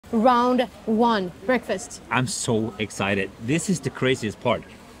round one, breakfast. I'm so excited. This is the craziest part.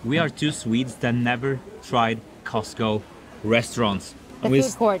 We are two Swedes that never tried Costco restaurants. The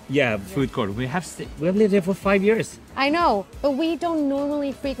food court. Yeah, food court. We have lived here for 5 years. I know, but we don't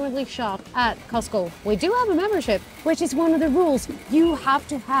normally frequently shop at Costco. We do have a membership, which is one of the rules. You have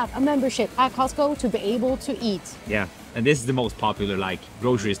to have a membership at Costco to be able to eat. Yeah, and this is the most popular like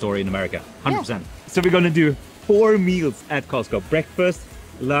grocery store in America, 100%. Yeah. So we're gonna do 4 meals at Costco: breakfast,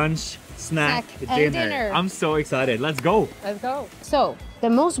 lunch, snack, dinner. I'm so excited. Let's go. Let's go. So the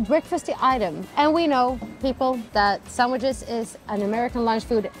most breakfasty item, and we know people that sandwiches is an American lunch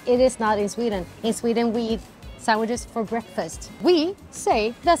food. It is not in Sweden. In Sweden we eat sandwiches for breakfast. We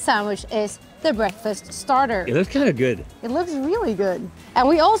say that sandwich is the breakfast starter. It looks kind of good. It looks really good. And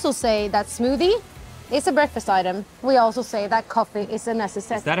we also say that smoothie is a breakfast item. We also say that coffee is a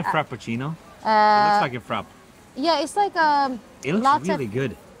necessity. Is that a frappuccino? It looks like a frapp. Yeah, it's like a It looks latte, really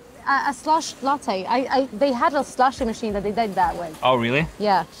good. a slush latte. They had a slushy machine that they did that with. Oh, really?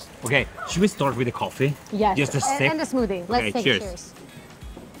 Yeah. Okay, should we start with the coffee? Yes. Just a sip? And the smoothie. Let's okay, take cheers. cheers.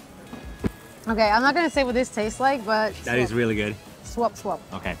 Okay, I'm not gonna say what this tastes like, but that is really good. Swap, swap.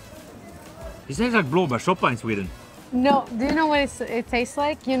 Okay. It tastes like blåbärssoppa in Sweden. No, do you know what it tastes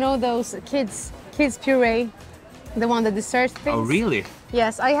like? You know those kids puree, the one that desserts things. Oh, really?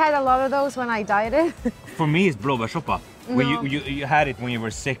 Yes, I had a lot of those when I dieted. For me, it's blåbärssoppa. No. When you had it when you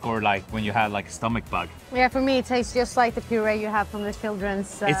were sick or like when you had like a stomach bug. Yeah, for me it tastes just like the puree you have from the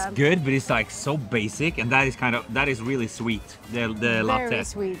children's. It's good, but it's like so basic, and that is really sweet. The latte. Very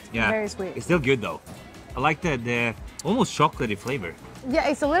sweet. Yeah, very sweet. It's still good though. I like the almost chocolatey flavor. Yeah,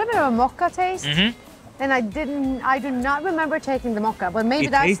 it's a little bit of a mocha taste. And I do not remember taking the mocha, but maybe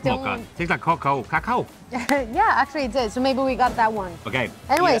that's tastes the mocha. one. It tastes like cacao. Yeah, actually it did. So maybe we got that one. Okay.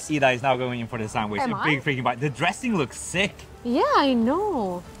 Anyways. Ida is now going in for the sandwich. Am A big freaking bite. The dressing looks sick. Yeah, I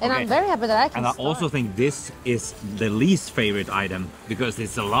know. And Okay. I'm very happy that I can And I start. also think this is the least favorite item because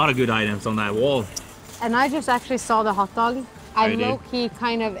there's a lot of good items on that wall. And I just actually saw the hot dog. I'm Really? low-key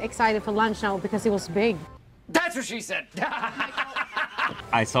kind of excited for lunch now because it was big. That's what she said.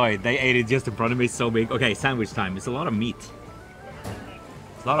 I saw it. They ate it just in front of me. It's so big. Okay, sandwich time. It's a lot of meat.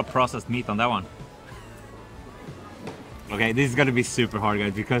 It's a lot of processed meat on that one. Okay, this is gonna be super hard,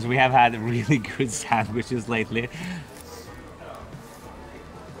 guys, because we have had really good sandwiches lately.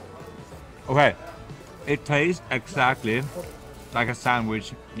 Okay, it tastes exactly like a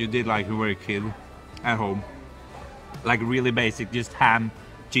sandwich you did like you were a kid at home. Like really basic, just ham,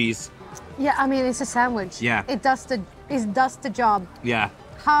 cheese. Yeah, I mean, it's a sandwich. Yeah. It does the job. Yeah.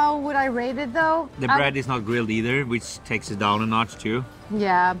 How would I rate it though? The bread is not grilled either, which takes it down a notch too.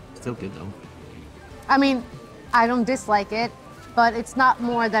 Yeah. Still good though. I mean, I don't dislike it, but it's not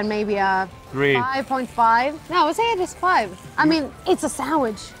more than maybe a 3. 5.5. No, I would say it is 5. I mean, it's a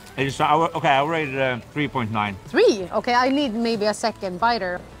sandwich. Okay, I'll rate it 3.9. 3? Okay, I need maybe a second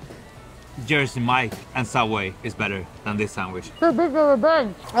biter. Jersey Mike and Subway is better than this sandwich.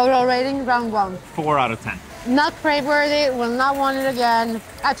 Overall rating, round 1. 4 out of 10. Not crave-worthy, will not want it again.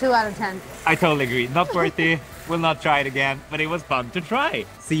 A 2 out of 10. I totally agree. Not worthy. Will not try it again, but it was fun to try.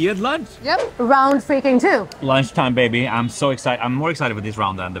 See you at lunch. Yep, round freaking 2. Lunchtime, baby. I'm so excited. I'm more excited for this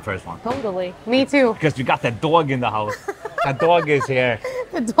round than the first one. Totally. Me too. Because we got that dog in the house. That dog is here.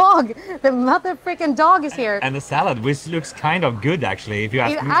 The dog, the mother freaking dog is here. And the salad, which looks kind of good actually, if you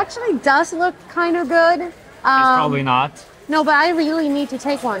ask It me. actually does look kind of good. It's probably not. No, but I really need to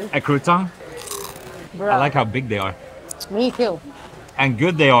take one. A crouton. Bro. I like how big they are. Me too. And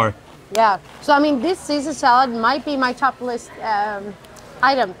good they are. Yeah. So I mean, this Caesar salad might be my top list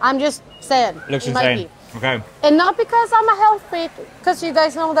item. I'm just saying. Looks it might insane. be. Okay. And not because I'm a health freak, because you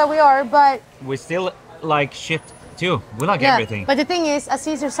guys know that we are, but We still like shit too. We like yeah. everything. But the thing is, a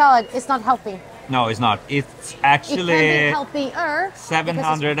Caesar salad is not healthy. No, it's not. It's It actually can be healthier.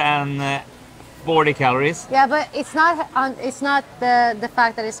 740 calories. Yeah, but it's not. It's not the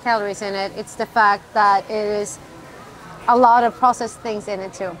fact that it's calories in it. It's the fact that it is a lot of processed things in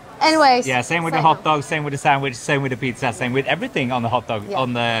it too. Anyways. Yeah, same with the hot dog, same with the sandwich, same with the pizza, same with everything on the hot dog. Yeah.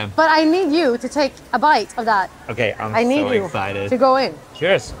 On the. But I need you to take a bite of that. Okay, I need so you excited. to go in.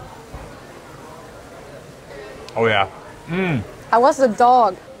 Cheers. Oh yeah. I was the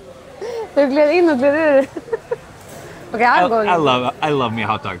dog. Du gled in och gled ur. Okay, I'm going. I love me a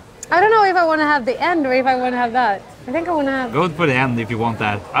hot dog. I don't know if I want to have the end or if I want to have that. I think I want to have. Go for the end if you want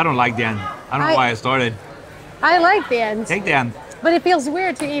that. I don't like the end. I don't know why I started. I like the end. Take the end. But it feels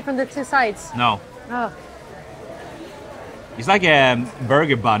weird to eat from the two sides. No. Oh. It's like a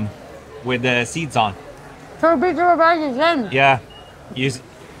burger bun with the seeds on. So big of a bag again. Yeah.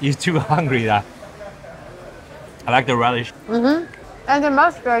 You're too hungry, that. I like the relish. And the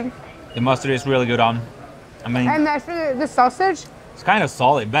mustard. The mustard is really good on. I mean, And actually the sausage. it's kind of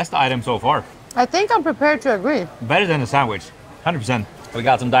solid. Best item so far. I think I'm prepared to agree. Better than the sandwich. 100%. We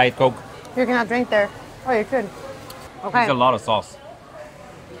got some Diet Coke. You cannot drink there. Oh, you could. Okay. There's a lot of sauce.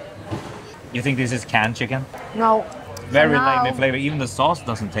 You think this is canned chicken? No. Very So now- light in flavor. Even the sauce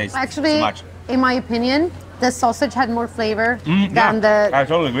doesn't taste Actually, too much. in my opinion, the sausage had more flavor Yeah, than the... I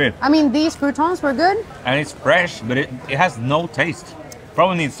totally agree. I mean, these croutons were good. And it's fresh, but it has no taste.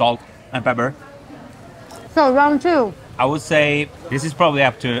 Probably needs salt and pepper. So round 2. I would say this is probably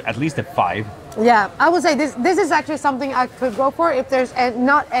up to at least a 5. Yeah, I would say this is actually something I could go for if there's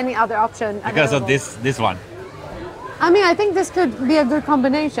not any other option Because of available. this one. I mean, I think this could be a good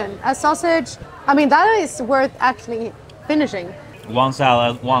combination. A sausage, I mean, that is worth actually finishing. One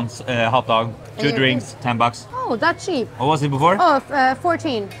salad, one hot dog, 2 you're drinks, $10. Oh, that's cheap. What was it before? Oh,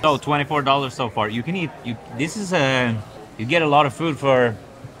 14. So $24 so far. You can eat. This is you get a lot of food for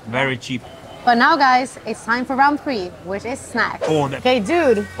very cheap. But now, guys, it's time for round 3, which is snacks. Oh, Okay,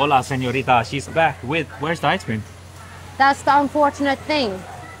 dude, Hola, señorita. She's back with. Where's the ice cream? that's the unfortunate thing,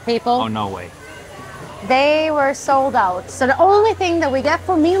 people. Oh no way. They were sold out. So the only thing that we get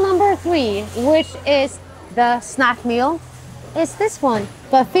for meal number 3, which is the snack meal, is this one.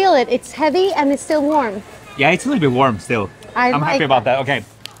 But feel it, it's heavy and it's still warm. Yeah, it's a little bit warm still. I'm like happy about that. Okay,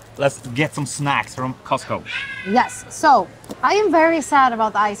 let's get some snacks from Costco. Yes, so I am very sad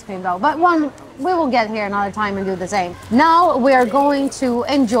about the ice cream though, but we will get here another time and do the same. Now we are going to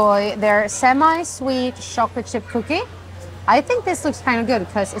enjoy their semi-sweet chocolate chip cookie. I think this looks kind of good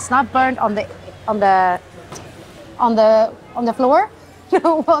because it's not burnt on the floor,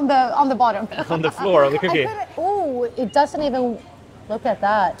 no, on the bottom. On the floor of the cookie. Oh, it doesn't even look at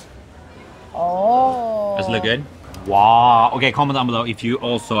that. Oh, Does it look good? Wow. Okay, comment down below if you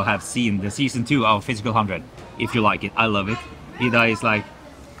also have seen the season 2 of Physical 100. If you like it, I love it. Ida is like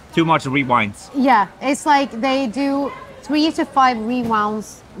too much rewinds. Yeah, it's like they do 3 to 5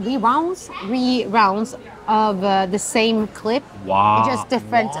 rerounds of the same clip. Wow. Just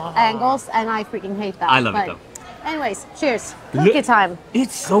different angles, and I freaking hate that. I love it But though. Anyways, cheers. Look- Cookie time.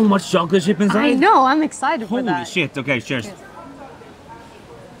 It's so much chocolate chip inside. I know, I'm excited for Holy that. shit. Okay, cheers.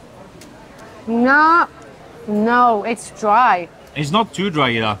 No, it's dry. It's not too dry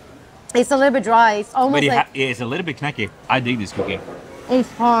either, It's a little bit dry. It's almost but like it's a little bit knacky. I dig this cookie. it's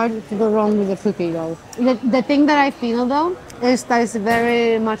hard to go wrong with the cookie though. The thing that I feel though is that it's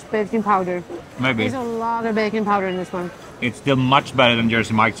very much baking powder. Maybe. There's a lot of baking powder in this one. It's still much better than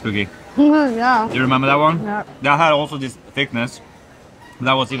Jersey Mike's cookie. Yeah. Do you remember that one? Yeah. That had also this thickness.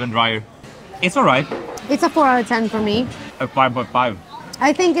 That was even drier. It's alright. It's a 4 out of 10 for me. A 5.5.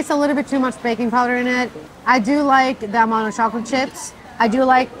 I think it's a little bit too much baking powder in it. I do like the amount of chocolate chips. I do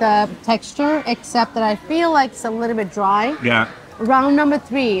like the texture, except that I feel like it's a little bit dry. Yeah. Round number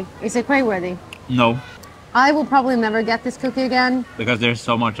 3, is it crate worthy? No. I will probably never get this cookie again. Because there's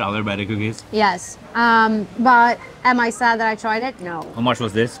so much other better cookies. Yes. But am I sad that I tried it? No. How much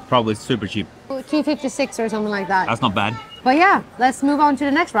was this? Probably super cheap. $2.56 or something like that. That's not bad. But yeah, let's move on to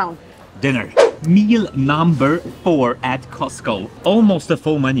the next round. Dinner. Meal number 4 at Costco. Almost a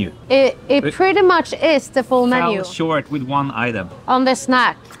full menu. It pretty much is the full menu Fell short with one item on the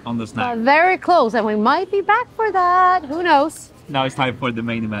snack. on the snack. Very close, and we might be back for that. Who knows? Now it's time for the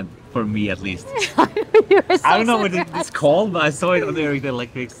main event. For me at least. You're so I don't know what sarcastic. it's called, but I saw it on the Eric the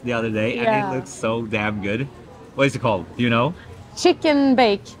Electrics the other day and Yeah. it looks so damn good. What is it called? Do you know? Chicken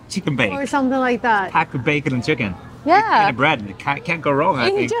bake Chicken or bake. something like that. Packed with bacon and chicken. Yeah. And bread. It can't go wrong, I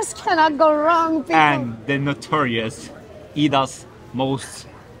You think. just cannot go wrong, people. And the notorious Ida's most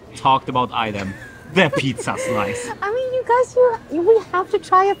talked about item, the pizza slice. I mean, you guys, we have to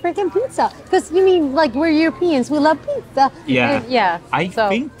try a freaking pizza. Because, you mean, like, we're Europeans, we love pizza. Yeah. And, yeah. I so-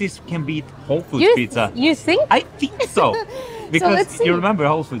 think this can beat Whole Foods you, pizza. You think? I think so. Because let's see. you remember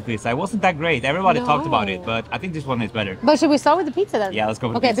Whole Foods pizza. It wasn't that great. Everybody talked about it, No. but I think this one is better. But should we start with the pizza then? Yeah, let's go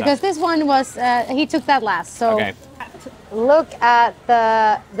with okay, pizza. because this one was, he took that last. So Okay. look at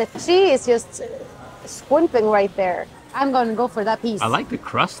the cheese just squimping right there. I'm going to go for that piece. I like the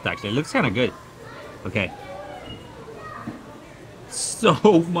crust actually. It looks kind of good. Okay. So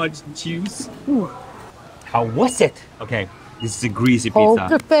much juice. How was it? Okay, this is a greasy pizza.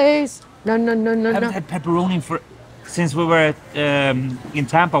 Poker face. No. I haven't had pepperoni since we were in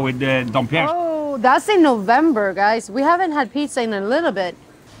Tampa with Dom Pierre. Oh, that's in November, guys. We haven't had pizza in a little bit.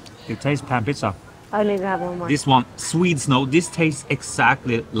 It tastes pan pizza. I need to have one more. This one, sweet snow. This tastes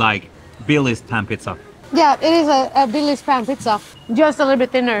exactly like Billy's pan pizza. Yeah, it is a Billy's pan pizza. Just a little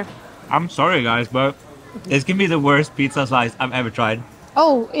bit thinner. I'm sorry guys, but this can be the worst pizza slice I've ever tried.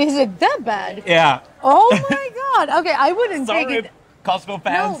 Oh, is it that bad? Yeah. Oh my god. Okay, I wouldn't take Sorry. it. Costco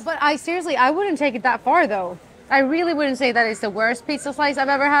fans. No, but I seriously, I wouldn't take it that far though. I really wouldn't say that it's the worst pizza slice I've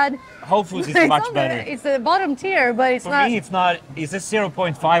ever had. Whole Foods is much better. It's the bottom tier, but it's For not. me, it's not. It's a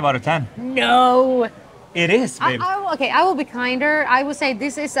 0.5 out of 10. No. It is, babe. Okay, I will be kinder. I would say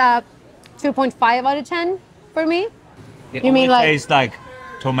this is a 2.5 out of 10 for me. It You mean only like- tastes like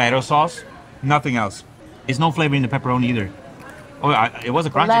tomato sauce, nothing else. There's no flavor in the pepperoni either. Oh, it was a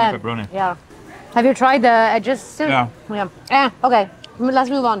crunch in the pepperoni. Yeah. Have you tried the edges too? Yeah. Okay, let's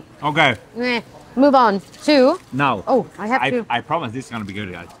move on. Okay. Move on to. Now. Oh, I have to. I promise this is gonna be good,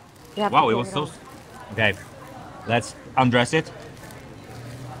 guys. You have Wow, to it pour was so. on. Okay. Let's undress it.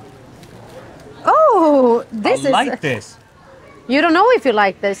 Oh, this I is. like this. You don't know if you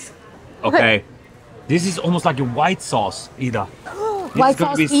like this. Okay. This is almost like a white sauce, Ida. White It's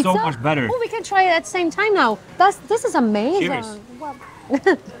gonna sauce be so pizza? much better. Oh, we can try it at the same time now. This is amazing. Cheers. Wow.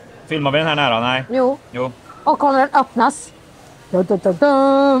 Filmar vi den här nära? Nej. Jo. Jo. Och kommer den öppnas. Dum, dum, dum,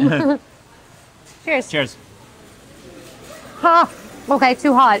 dum. Cheers. Cheers. Ah, okay,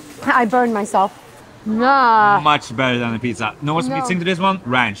 too hot. I burned myself. Nah. Much better than the pizza. Know what's No. mixing to this one?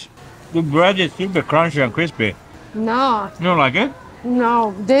 Ranch. The bread is super crunchy and crispy. No. You don't like it?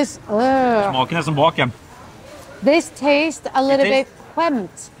 No. This. Smaken är som baken. This tastes a little It bit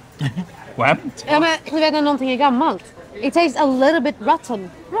skämt. Skämt? Ja, men du vet när någonting är gammalt. It tastes a little bit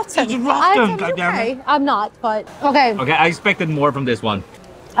rotten. Rotten. It's rotten, I'm goddammit. okay. I'm not, but okay. Okay, I expected more from this one.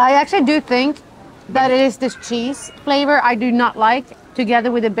 I actually do think that it is this cheese flavor I do not like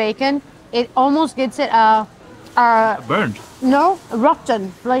together with the bacon. It almost gives it a Burned. no,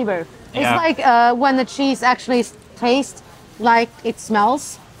 rotten flavor. It's Yeah. like when the cheese actually tastes like it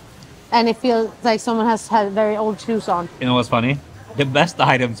smells and it feels like someone has had very old shoes on. You know what's funny? The best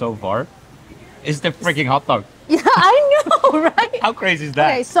item so far is the freaking hot dog. Yeah, I know, right? How crazy is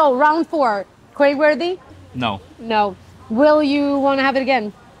that? Okay, so round 4. Crave-worthy? No. No. Will you want to have it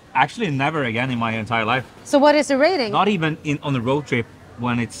again? Actually, never again in my entire life. So what is the rating? Not even on a road trip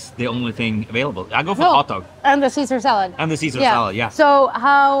when it's the only thing available. I go for No. the hot dog And the Caesar salad. and the Caesar salad, yeah. So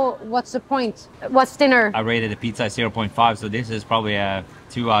what's the point? What's dinner? I rated the pizza 0.5, so this is probably a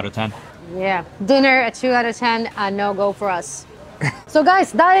 2 out of 10. Yeah. Dinner a 2 out of 10, a no-go for us. So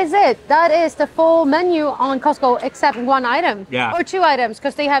guys, that is it. That is the full menu on Costco except one item. Yeah. Or 2 items,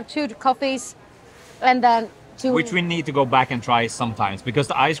 because they have 2 coffees and then 2... Which we need to go back and try sometimes because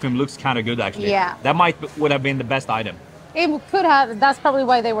the ice cream looks kind of good actually. Yeah. That would have been the best item. It could have. That's probably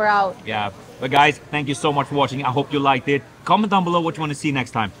why they were out. Yeah. But guys, thank you so much for watching. I hope you liked it. Comment down below what you want to see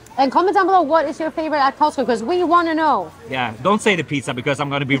next time. And comment down below what is your favorite at Costco, because we want to know. Yeah. Don't say the pizza because I'm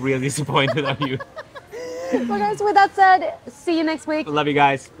going to be really disappointed on you. Well guys, with that said, see you next week. Love you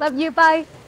guys. Love you, bye.